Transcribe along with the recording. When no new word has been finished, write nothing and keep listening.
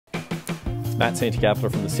Matt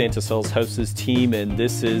Santagapita from the Santa Sells Houses team, and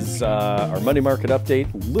this is our Monday market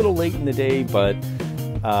update. A little late in the day, but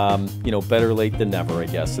you know, better late than never, I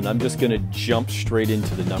guess. And I'm just going to jump straight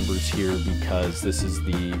into the numbers here because this is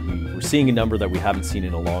we're seeing a number that we haven't seen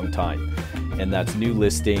in a long time, and that's new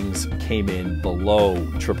listings came in below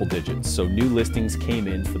triple digits. So new listings came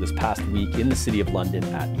in for this past week in the City of London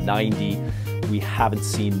at 90. We haven't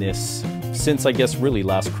seen this since, I guess, really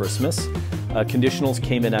last Christmas. Conditionals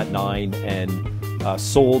came in at 9, and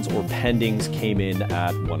solds or pendings came in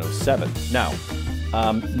at 107. Now,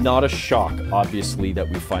 not a shock, obviously, that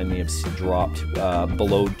we finally have dropped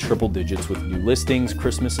below triple digits with new listings.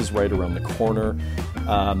 Christmas is right around the corner.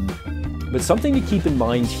 But something to keep in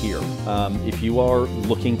mind here, if you are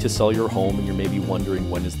looking to sell your home and you're maybe wondering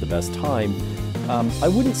when is the best time, I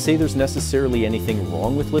wouldn't say there's necessarily anything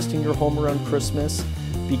wrong with listing your home around Christmas,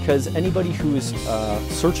 because anybody who is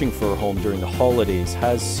searching for a home during the holidays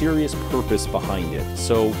has serious purpose behind it.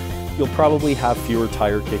 So you'll probably have fewer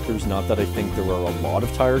tire kickers. Not that I think there are a lot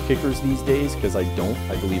of tire kickers these days, because I don't.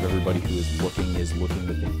 I believe everybody who is looking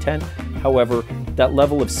with intent. However, that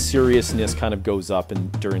level of seriousness kind of goes up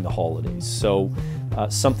during the holidays. So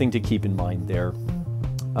something to keep in mind there.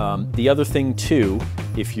 The other thing too,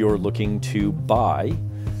 if you're looking to buy,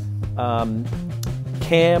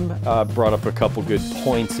 Cam brought up a couple good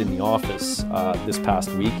points in the office this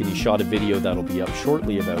past week, and he shot a video that'll be up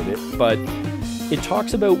shortly about it. But it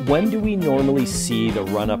talks about when do we normally see the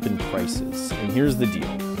run-up in prices. And here's the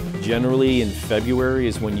deal. Generally in February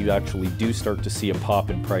is when you actually do start to see a pop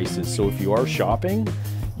in prices. So if you are shopping,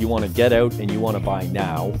 you want to get out and you want to buy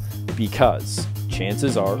now, because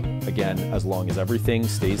chances are, again, as long as everything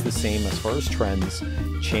stays the same as far as trends,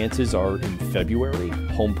 chances are in February,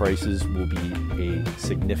 home prices will be a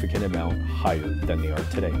significant amount higher than they are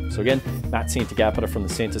today. So again, Matt Santagapita from the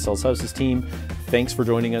Santa Sells Houses team. Thanks for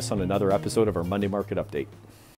joining us on another episode of our Monday Market Update.